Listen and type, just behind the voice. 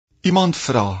Iemand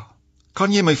vra,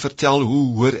 kan jy my vertel hoe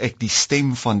hoor ek die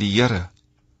stem van die Here?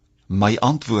 My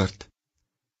antwoord,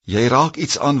 jy raak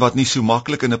iets aan wat nie so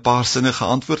maklik in 'n paar sinne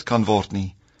geantwoord kan word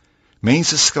nie.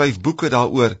 Mense skryf boeke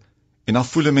daaroor en dan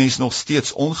voel 'n mens nog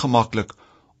steeds ongemaklik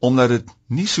omdat dit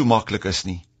nie so maklik is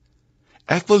nie.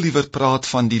 Ek wil liewer praat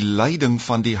van die leiding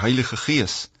van die Heilige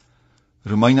Gees.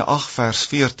 Romeine 8 vers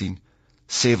 14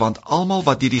 sê, want almal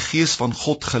wat deur die Gees van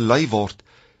God gelei word,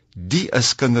 die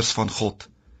is kinders van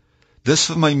God. Dis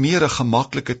vir my meer 'n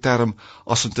gemaklike term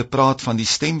as om te praat van die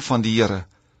stem van die Here,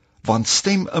 want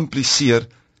stem impliseer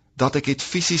dat ek het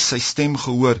fisies sy stem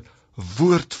gehoor,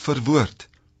 woord vir woord.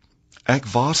 Ek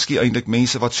waarsku eintlik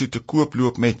mense wat so te koop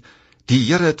loop met, die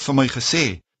Here het vir my gesê.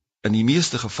 In die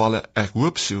meeste gevalle, ek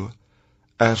hoop so,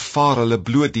 ervaar hulle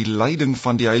bloot die leiding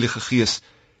van die Heilige Gees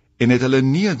en het hulle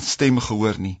nie 'n stem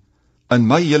gehoor nie. In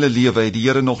my hele lewe het die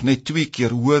Here nog net 2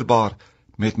 keer hoorbaar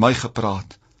met my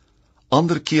gepraat.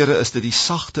 Ander kere is dit die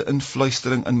sagte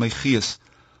influistering in my gees,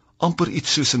 amper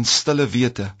iets soos 'n stille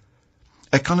wete.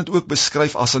 Ek kan dit ook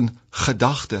beskryf as 'n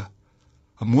gedagte.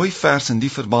 'n Mooi vers in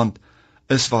die verband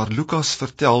is waar Lukas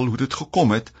vertel hoe dit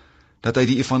gekom het dat hy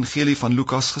die evangelie van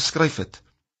Lukas geskryf het.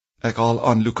 Ek haal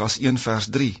aan Lukas 1 vers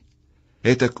 3.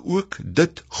 Het ek ook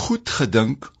dit goed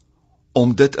gedink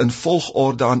om dit in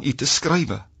volgorde aan u te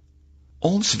skrywe?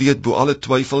 Ons weet bo alle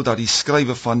twyfel dat die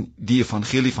skrywe van die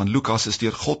evangelie van Lukas is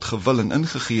deur God gewil en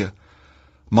ingegee,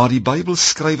 maar die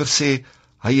Bybelskrywer sê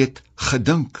hy het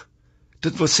gedink.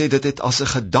 Dit wil sê dit het as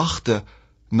 'n gedagte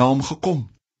na hom gekom.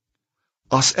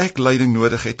 As ek leiding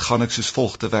nodig het, gaan ek soos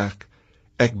volg te werk.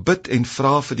 Ek bid en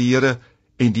vra vir die Here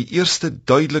en die eerste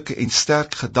duidelike en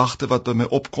sterk gedagte wat by my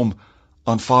opkom,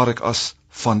 aanvaar ek as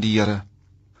van die Here.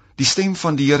 Die stem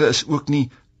van die Here is ook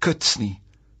nie kits nie.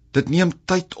 Dit neem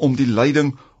tyd om die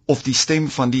leiding of die stem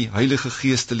van die Heilige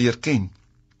Gees te leer ken.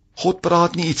 God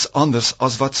praat nie iets anders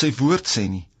as wat sy woord sê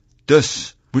nie.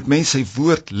 Dus moet mens sy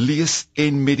woord lees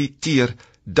en mediteer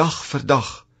dag vir dag.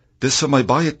 Dis vir my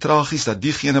baie tragies dat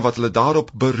diegene wat hulle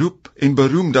daarop beroep en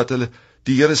beroem dat hulle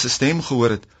die Here se stem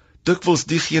gehoor het, dikwels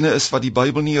diegene is wat die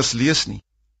Bybel nie eers lees nie.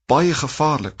 Baie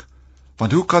gevaarlik,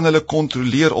 want hoe kan hulle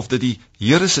kontroleer of dit die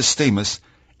Here se stem is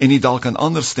en nie dalk 'n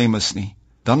ander stem is nie?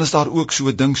 Dan is daar ook so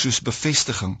 'n ding soos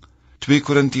bevestiging. 2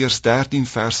 Korintiërs 13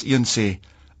 vers 1 sê,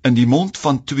 in die mond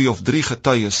van 2 of 3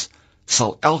 getuies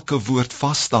sal elke woord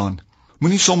vasstaan.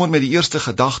 Moenie sommer met die eerste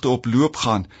gedagte op loop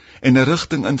gaan en 'n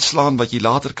rigting inslaan wat jy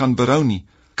later kan berou nie.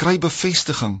 Kry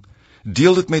bevestiging.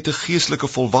 Deel dit met 'n geestelike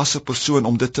volwasse persoon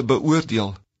om dit te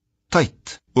beoordeel.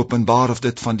 Tyd openbaar of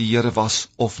dit van die Here was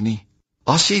of nie.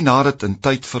 As jy nadat 'n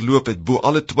tyd verloop het bo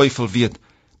alle twyfel weet,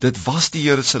 dit was die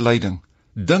Here se leiding,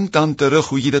 dink dan terug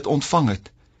hoe jy dit ontvang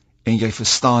het en jy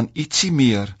verstaan ietsie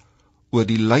meer oor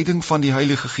die leiding van die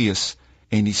Heilige Gees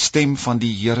en die stem van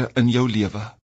die Here in jou lewe.